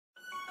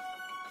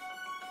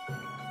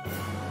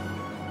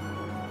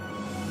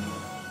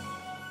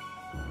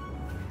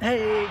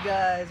Hey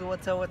guys,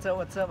 what's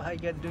up? How you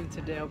guys doing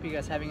today? Hope you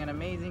guys having an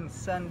amazing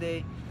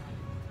Sunday.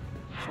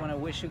 Just want to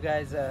wish you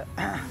guys a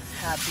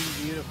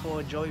happy,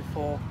 beautiful,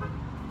 joyful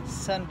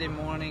Sunday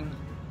morning.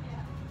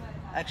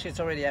 Actually,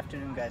 it's already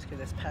afternoon, guys, because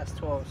it's past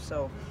 12.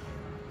 So,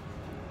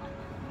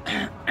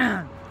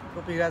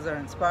 hope you guys are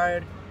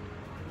inspired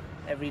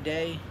every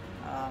day.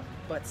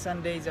 But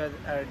Sundays are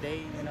a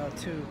day,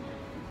 to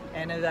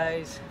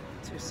energize,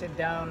 to sit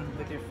down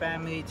with your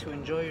family, to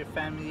enjoy your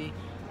family.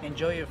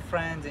 Enjoy your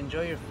friends,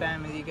 enjoy your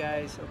family,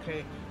 guys,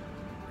 okay?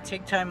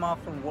 Take time off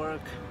from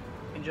work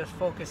and just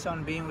focus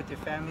on being with your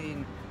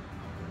family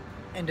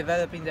and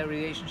developing that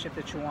relationship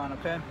that you want,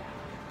 okay?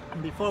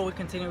 And before we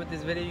continue with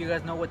this video, you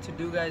guys know what to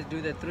do, guys.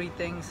 Do the three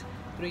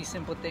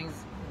simple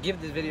things. Give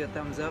this video a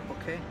thumbs up,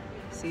 okay?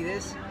 See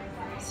this?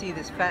 See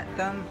this fat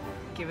thumb?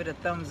 Give it a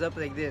thumbs up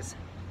like this.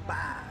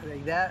 Bah,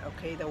 like that,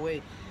 okay? That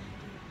way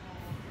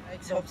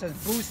it helps us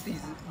boost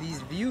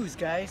these views,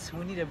 guys.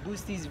 We need to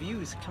boost these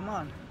views. Come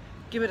on.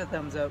 Give it a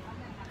thumbs up.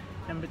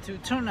 Number 2,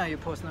 turn on your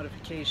post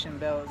notification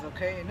bells,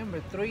 okay? And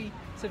number 3,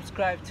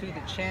 subscribe to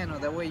the channel.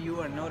 That way you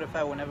are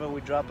notified whenever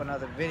we drop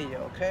another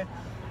video, okay?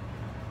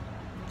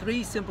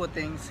 3 simple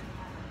things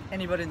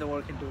anybody in the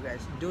world can do,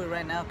 guys. Do it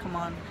right now. Come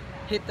on.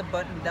 Hit the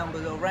button down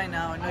below right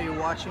now. I know you're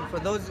watching. For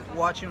those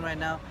watching right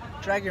now,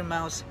 drag your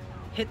mouse,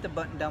 hit the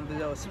button down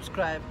below,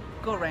 subscribe,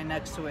 go right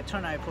next to it,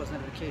 turn on your post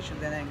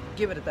notifications, and then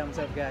give it a thumbs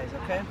up, guys,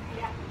 okay?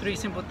 3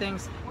 simple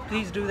things.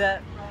 Please do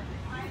that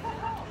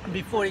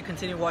before you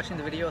continue watching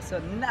the video. So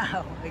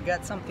now I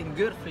got something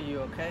good for you,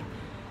 okay?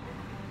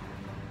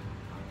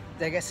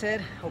 Like I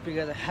said, hope you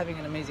guys are having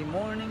an amazing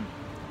morning,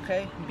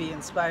 okay? Be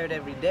inspired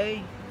every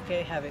day,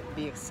 okay?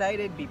 Be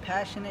excited, be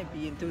passionate,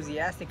 be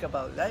enthusiastic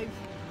about life,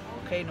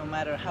 okay? No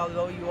matter how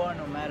low you are,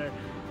 no matter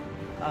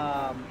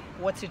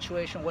what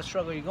situation, what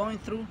struggle you're going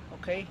through,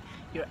 okay?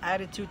 Your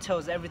attitude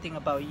tells everything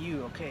about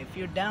you, okay? If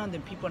you're down,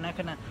 then people are not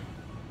gonna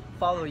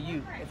follow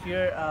you. If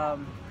you're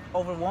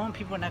overwhelmed,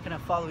 people are not gonna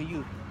follow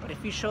you. But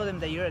if you show them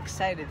that you're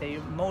excited, that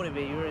you're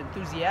motivated, you're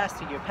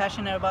enthusiastic, you're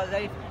passionate about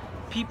life,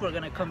 people are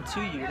gonna come to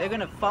you. They're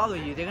gonna follow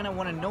you. They're gonna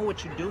want to know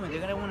what you're doing. They're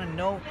gonna want to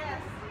know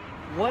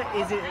what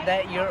is it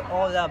that you're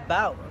all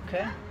about,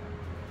 okay?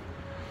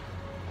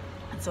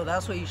 And so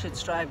that's what you should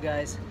strive,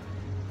 guys.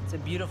 It's a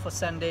beautiful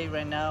Sunday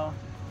right now.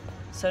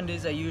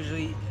 Sundays are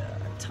usually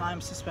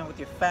times to spend with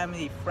your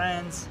family,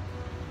 friends.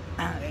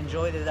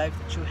 Enjoy the life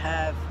that you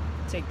have.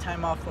 Take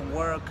time off from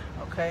work,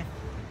 okay?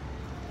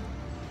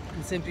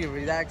 And simply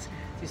relax.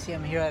 You see,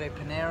 I'm here at a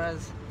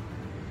Panera's,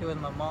 here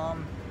with my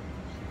mom,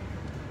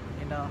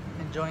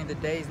 enjoying the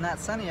day. It's not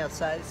sunny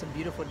outside, it's a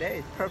beautiful day.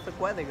 It's perfect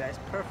weather, guys,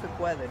 perfect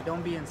weather.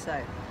 Don't be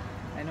inside.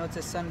 I know it's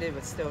a Sunday,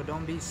 but still,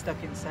 don't be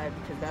stuck inside,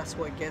 because that's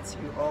what gets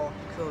you all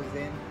closed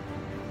in,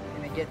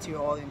 and it gets you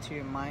all into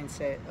your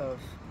mindset of,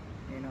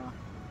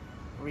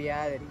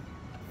 reality.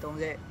 Don't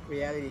let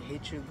reality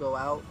hit you. Go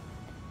out,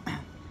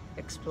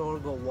 explore,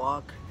 go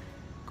walk,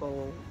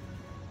 go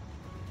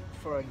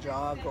for a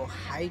jog, go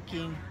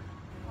hiking.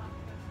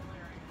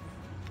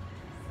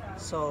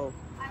 So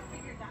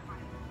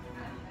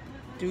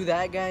do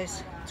that,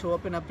 guys, to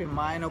open up your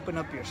mind, open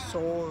up your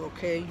soul,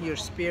 okay? Your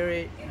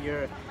spirit,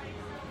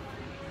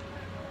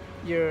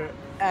 your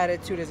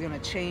attitude is gonna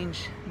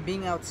change.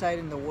 Being outside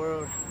in the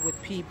world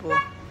with people,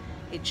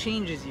 it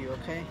changes you,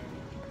 okay?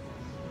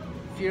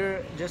 If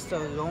you're just a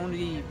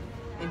lonely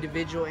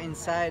individual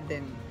inside,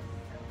 then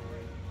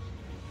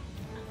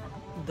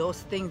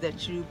those things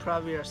that you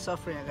probably are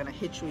suffering are gonna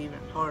hit you even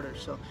harder.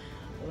 So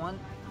I want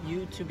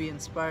you to be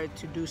inspired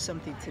to do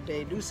something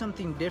today. Do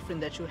something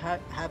different that you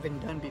haven't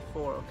done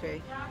before,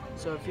 okay?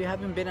 So if you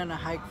haven't been on a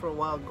hike for a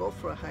while, go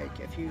for a hike.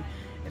 If you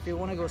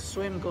want to go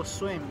swim,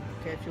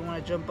 okay? If you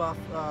want to jump off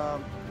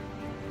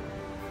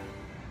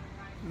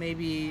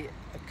maybe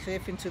a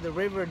cliff into the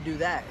river, do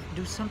that.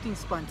 Do something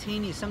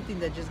spontaneous,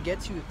 something that just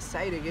gets you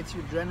excited, gets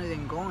you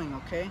adrenaline going,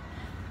 okay?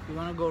 If you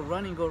want to go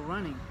running, go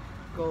running.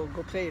 Go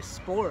play a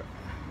sport.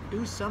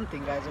 Do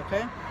something, guys,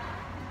 okay?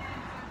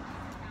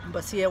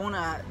 But see,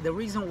 the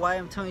reason why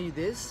I'm telling you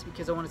this,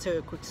 because I want to tell you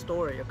a quick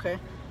story, okay?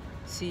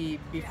 See,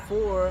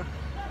 before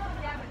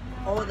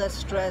all that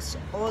stress,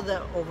 all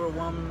that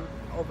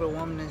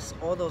overwhelmness,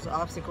 all those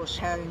obstacles,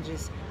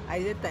 challenges, I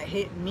let that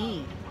hit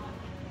me,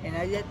 and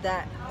I let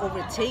that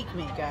overtake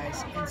me,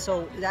 guys. And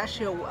so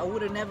actually, I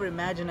would have never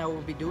imagined I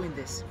would be doing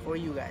this for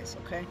you guys,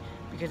 okay?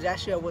 Because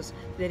actually I was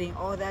letting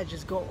all that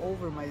just go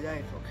over my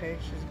life, okay?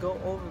 Just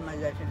go over my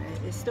life,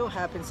 and it still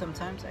happens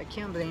sometimes. I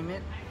can't blame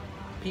it.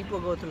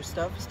 People go through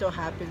stuff, it still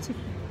happens.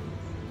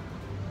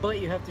 But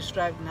you have to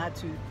strive not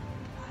to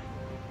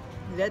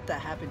let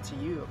that happen to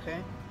you,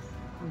 okay?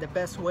 And the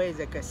best way is,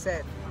 like I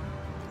said,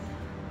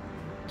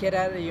 get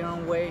out of your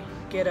own way,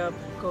 get up,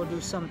 go do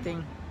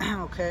something,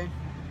 okay?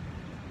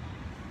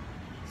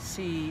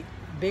 See,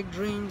 big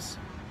dreams,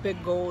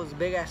 big goals,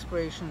 big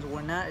aspirations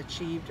were not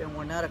achieved and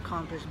were not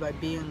accomplished by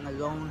being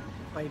alone,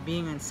 by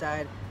being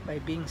inside, by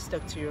being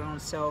stuck to your own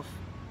self,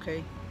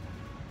 okay?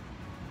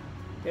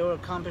 They were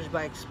accomplished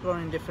by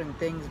exploring different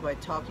things, by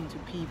talking to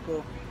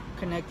people,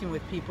 connecting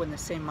with people in the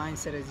same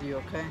mindset as you,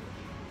 okay?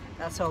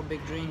 That's how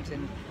big dreams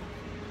and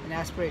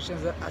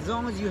aspirations. As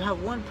long as you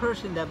have one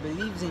person that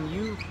believes in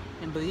you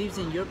and believes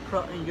in your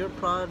product,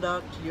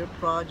 your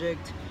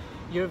project,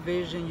 your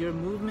vision, your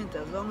movement,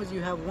 as long as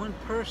you have one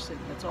person,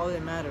 that's all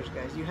that matters,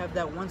 guys. You have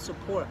that one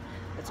support.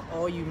 That's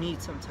all you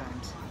need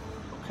sometimes.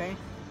 Okay?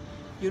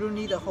 You don't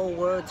need the whole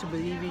world to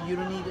believe you. You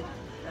don't need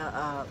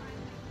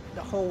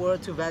the whole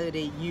world to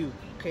validate you.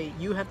 Okay?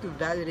 You have to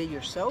validate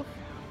yourself,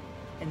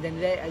 and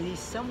then let at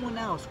least someone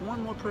else,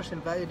 one more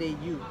person, validate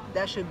you.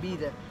 That should be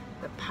the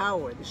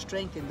power, the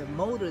strength, and the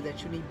motor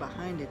that you need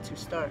behind it to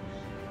start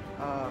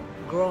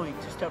growing,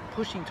 to start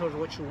pushing towards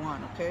what you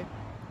want. Okay?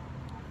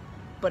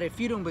 But if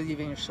you don't believe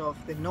in yourself,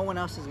 then no one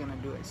else is gonna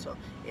do it. So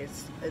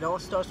it all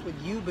starts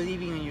with you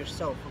believing in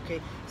yourself.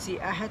 Okay? See,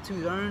 I had to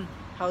learn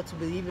how to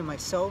believe in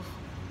myself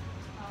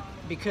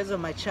because of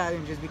my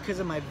challenges, because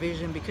of my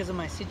vision, because of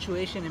my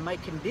situation and my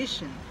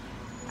condition.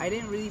 I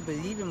didn't really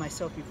believe in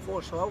myself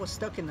before, so I was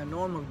stuck in the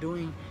norm of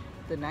doing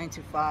the 9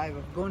 to 5,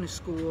 of going to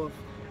school, of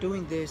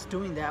doing this,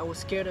 doing that. I was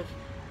scared of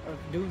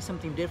doing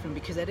something different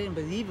because I didn't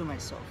believe in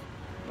myself.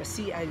 But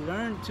see, I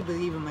learned to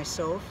believe in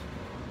myself,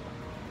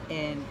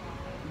 and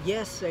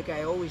yes, like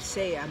I always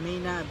say, I may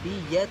not be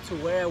yet to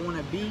where I want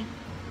to be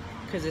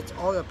because it's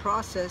all a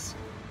process,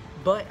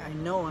 but I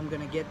know I'm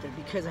gonna get there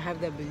because I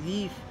have that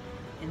belief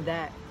in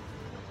that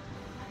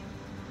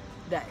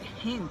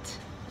hint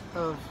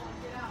of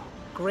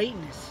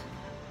greatness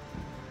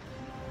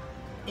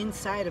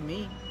inside of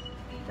me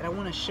that I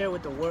want to share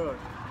with the world.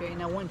 Okay,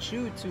 and I want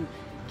you to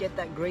get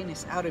that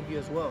greatness out of you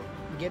as well,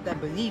 get that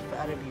belief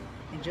out of you,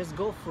 and just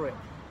go for it.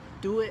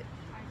 Do it.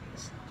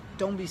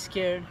 Don't be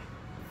scared.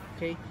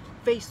 Okay,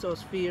 face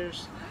those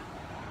fears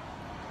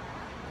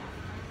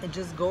and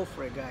just go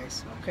for it,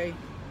 guys. Okay,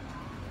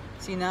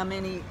 see, not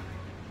many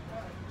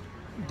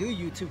do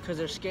YouTube because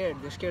they're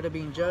scared. They're scared of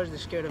being judged. They're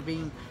scared of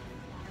being,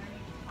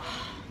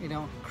 you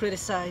know,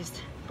 criticized.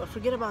 But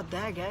forget about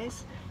that,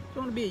 guys. If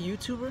you want to be a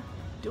YouTuber,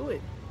 do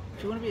it.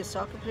 If you want to be a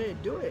soccer player,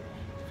 do it.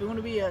 If you want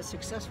to be a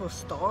successful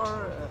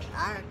star,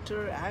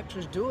 actor,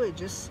 actress, do it.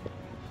 Just,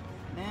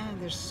 man,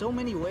 there's so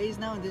many ways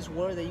now in this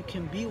world that you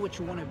can be what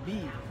you want to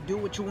be, do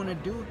what you want to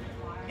do,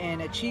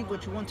 and achieve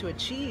what you want to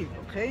achieve.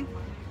 Okay?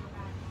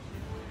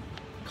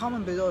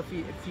 Comment below if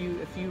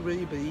you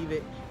really believe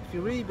it. If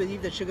you really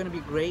believe that you're gonna be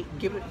great,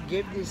 give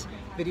this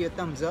video a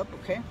thumbs up.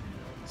 Okay?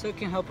 So it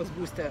can help us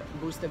boost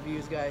the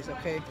views, guys.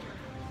 Okay?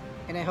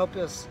 And it helps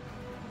us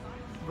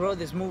grow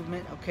this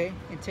movement, okay,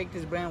 and take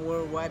this brand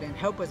worldwide and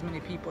help as many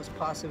people as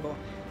possible,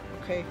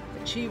 okay,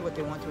 achieve what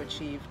they want to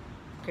achieve.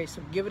 Okay,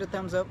 so give it a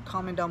thumbs up,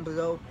 comment down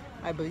below,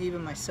 I believe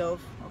in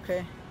myself.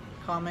 Okay,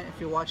 comment if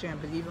you're watching, I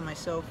believe in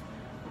myself.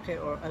 Okay,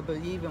 or I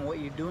believe in what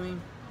you're doing,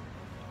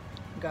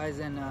 guys.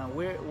 And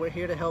we're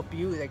here to help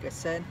you. Like I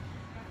said,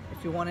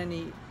 if you want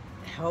any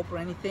help or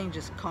anything,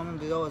 just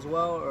comment below as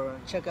well, or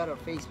check out our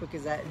Facebook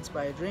is at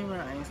Inspired Dreamer.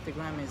 Our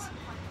Instagram is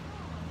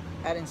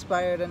at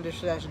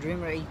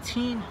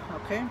inspired_dreamer18.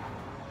 Okay,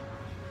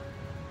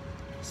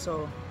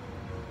 so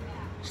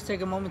just take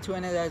a moment to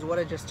analyze what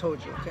I just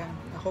told you. Okay,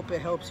 I hope it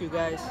helps you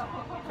guys.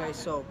 Okay,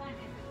 so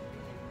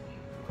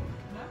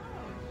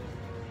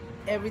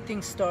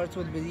everything starts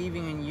with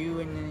believing in you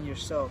and in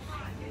yourself.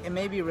 It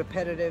may be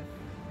repetitive,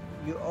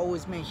 you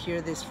always may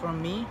hear this from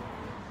me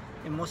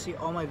in mostly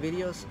all my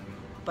videos,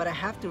 but I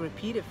have to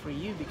repeat it for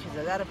you because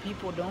a lot of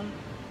people don't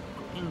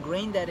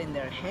ingrain that in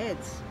their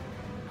heads.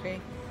 Okay,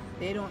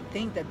 they don't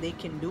think that they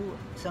can do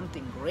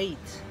something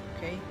great.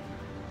 Okay,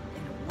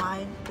 and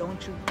why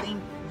don't you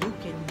think you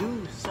can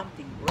do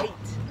something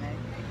great, man?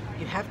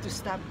 You have to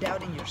stop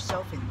doubting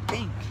yourself and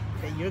think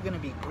that you're gonna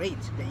be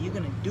great, that you're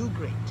gonna do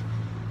great,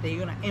 that you're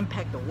gonna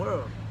impact the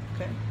world.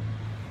 Okay,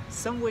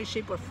 some way,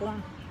 shape, or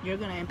form, you're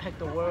gonna impact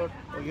the world,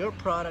 or your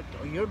product,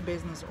 or your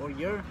business, or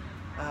your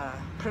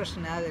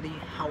personality.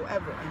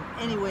 However,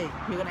 in any way,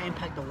 you're gonna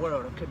impact the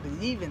world. Okay,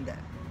 believe in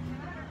that.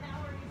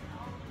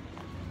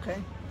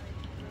 Okay.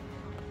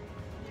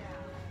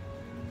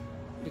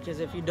 Because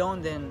if you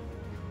don't, then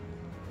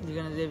you're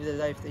gonna live the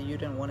life that you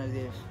didn't want to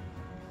live.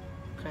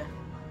 Okay?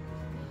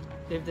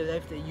 Live the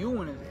life that you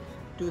want to live.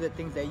 Do the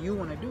things that you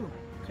want to do.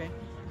 Okay?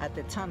 At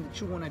the time that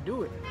you want to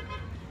do it.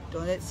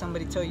 Don't let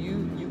somebody tell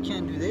you you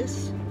can't do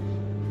this.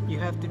 You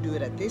have to do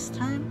it at this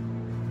time,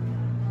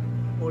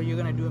 or you're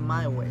gonna do it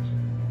my way.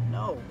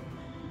 No.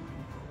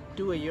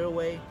 Do it your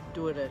way.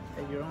 Do it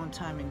at your own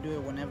time, and do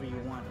it whenever you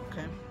want.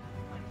 Okay?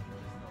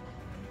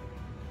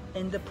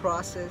 In the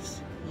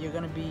process, you're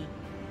gonna be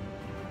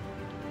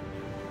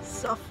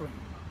suffering,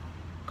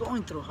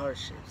 going through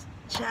hardships,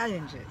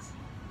 challenges,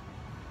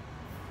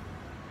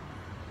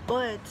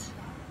 but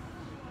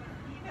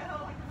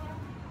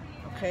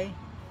okay,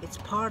 it's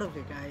part of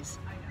it, guys.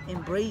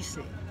 Embrace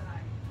it.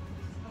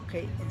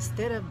 Okay,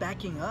 instead of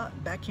backing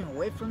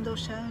away from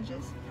those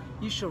challenges,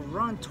 you should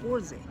run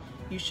towards it.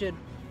 You should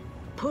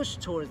push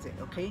towards it.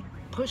 Okay,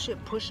 push it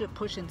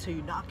until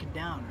you knock it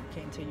down.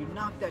 Okay, until you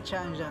knock that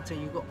challenge down, until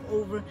you go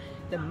over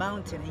the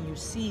mountain and you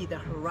see the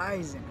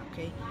horizon.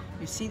 Okay,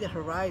 you see the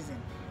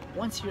horizon.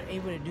 Once you're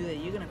able to do that,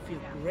 you're gonna feel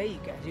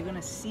great, guys. You're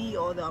gonna see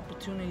all the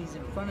opportunities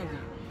in front of you.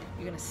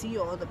 You're gonna see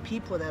all the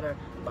people that are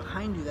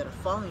behind you, that are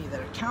following you,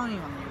 that are counting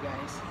on you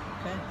guys,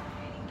 okay?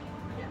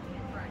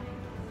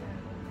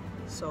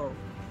 So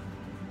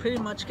pretty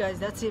much guys,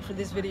 that's it for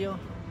this video.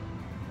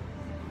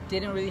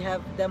 Didn't really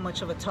have that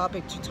much of a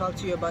topic to talk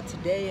to you about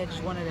today. I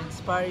just wanted to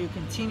inspire you,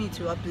 continue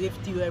to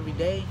uplift you every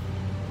day.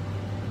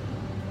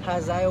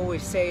 As I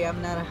always say,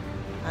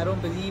 I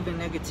don't believe in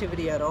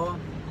negativity at all.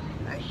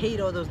 I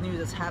hate all those news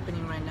that's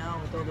happening right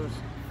now with all those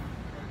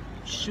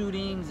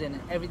shootings and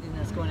everything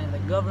that's going on in the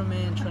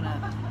government, trying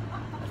to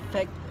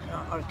affect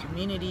our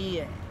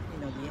community, you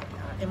know,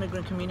 the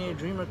immigrant community,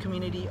 dreamer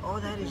community. All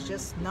that is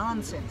just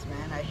nonsense,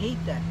 man. I hate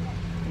that.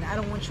 And I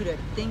don't want you to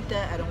think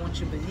that. I don't want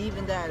you to believe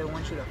in that. I don't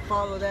want you to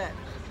follow that,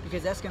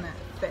 because that's gonna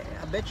affect,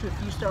 I bet you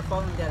if you start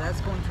following that,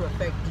 that's going to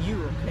affect you,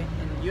 okay,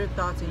 and your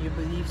thoughts and your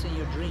beliefs and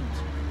your dreams.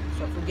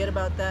 So forget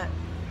about that.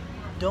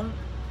 Don't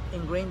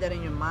ingrain that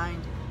in your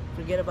mind.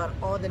 Forget about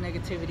all the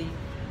negativity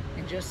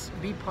and just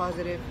be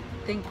positive,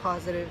 think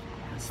positive,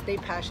 stay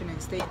passionate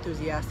and stay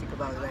enthusiastic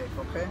about life,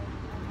 okay?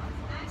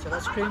 So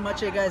that's pretty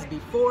much it, guys.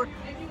 Before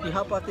you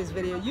hop off this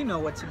video, you know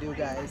what to do,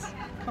 guys.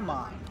 Come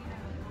on,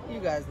 you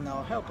guys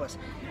know. Help us,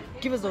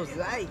 give us those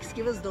likes,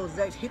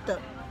 hit the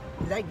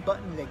like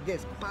button like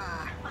this,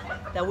 bah.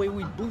 That way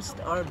we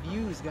boost our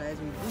views, guys.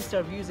 We boost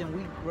our views and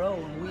we grow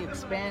and we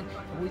expand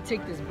and we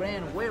take this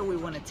brand where we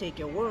want to take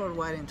it,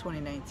 worldwide in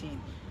 2019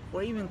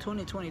 or even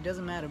 2020,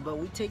 doesn't matter, but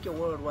we take it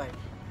worldwide.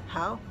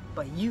 How?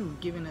 By you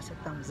giving us a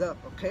thumbs up,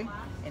 okay?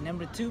 And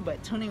number 2, by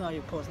turning on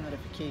your post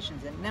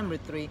notifications. And number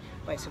 3,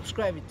 by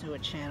subscribing to our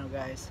channel,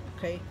 guys,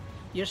 okay?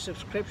 Your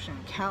subscription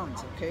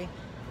counts, okay?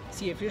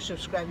 See, if you're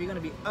subscribed, you're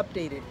gonna be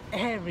updated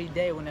every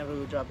day whenever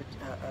we drop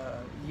a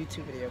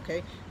YouTube video,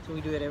 okay? So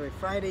we do it every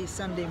Friday,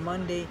 Sunday,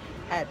 Monday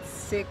at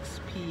 6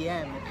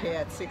 p.m., okay?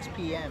 At 6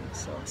 p.m.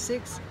 So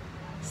 6,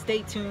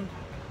 stay tuned.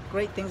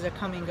 Great things are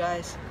coming,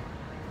 guys.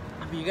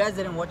 If you guys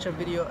didn't watch our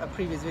video, a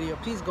previous video,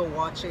 please go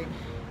watch it.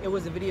 It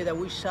was a video that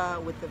we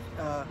shot with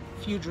a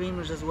few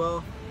dreamers as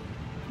well,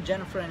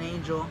 Jennifer and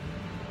Angel,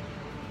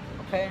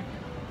 okay?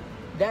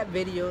 That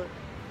video,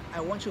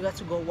 I want you guys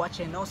to go watch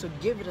it and also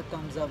give it a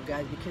thumbs up,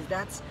 guys, because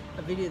that's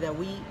a video that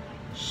we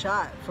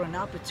shot for an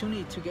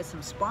opportunity to get some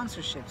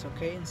sponsorships,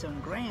 okay, and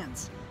some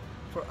grants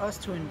for us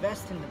to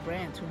invest in the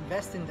brand, to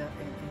invest in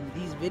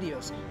these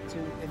videos, to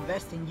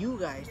invest in you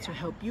guys, to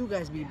help you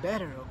guys be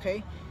better,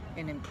 okay,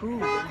 and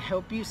improve and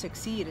help you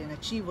succeed and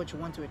achieve what you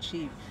want to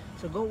achieve.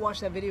 So go watch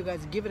that video,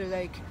 guys. Give it a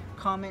like,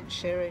 comment,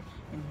 share it,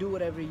 and do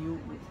whatever you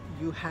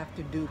have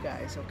to do,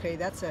 guys, okay?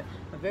 That's a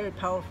very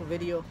powerful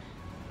video.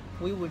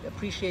 We would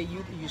appreciate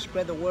you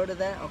spread the word of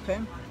that, okay?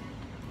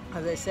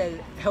 As I said,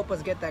 help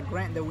us get that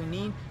grant that we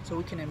need so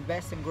we can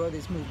invest and grow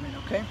this movement,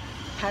 okay?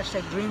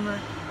 Hashtag Dreamer.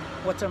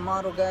 What's our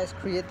motto, guys?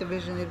 Create the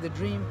vision, live the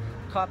dream.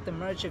 Cop the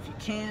merch if you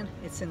can.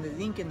 It's in the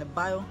link in the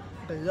bio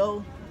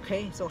below,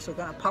 okay? It's also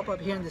gonna pop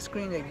up here on the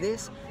screen like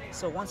this.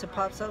 So once it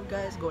pops up,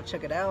 guys, go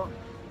check it out,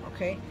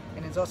 okay?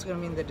 And it's also gonna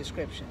be in the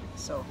description.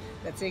 So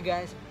that's it,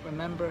 guys.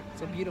 Remember,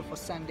 it's a beautiful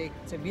Sunday.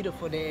 It's a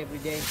beautiful day every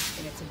day,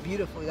 and it's a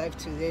beautiful life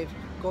to live.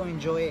 Go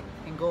enjoy it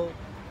and go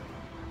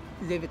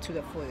live it to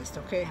the fullest,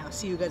 okay? I'll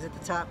see you guys at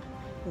the top.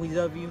 We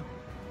love you,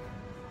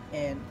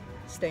 and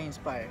stay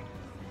inspired.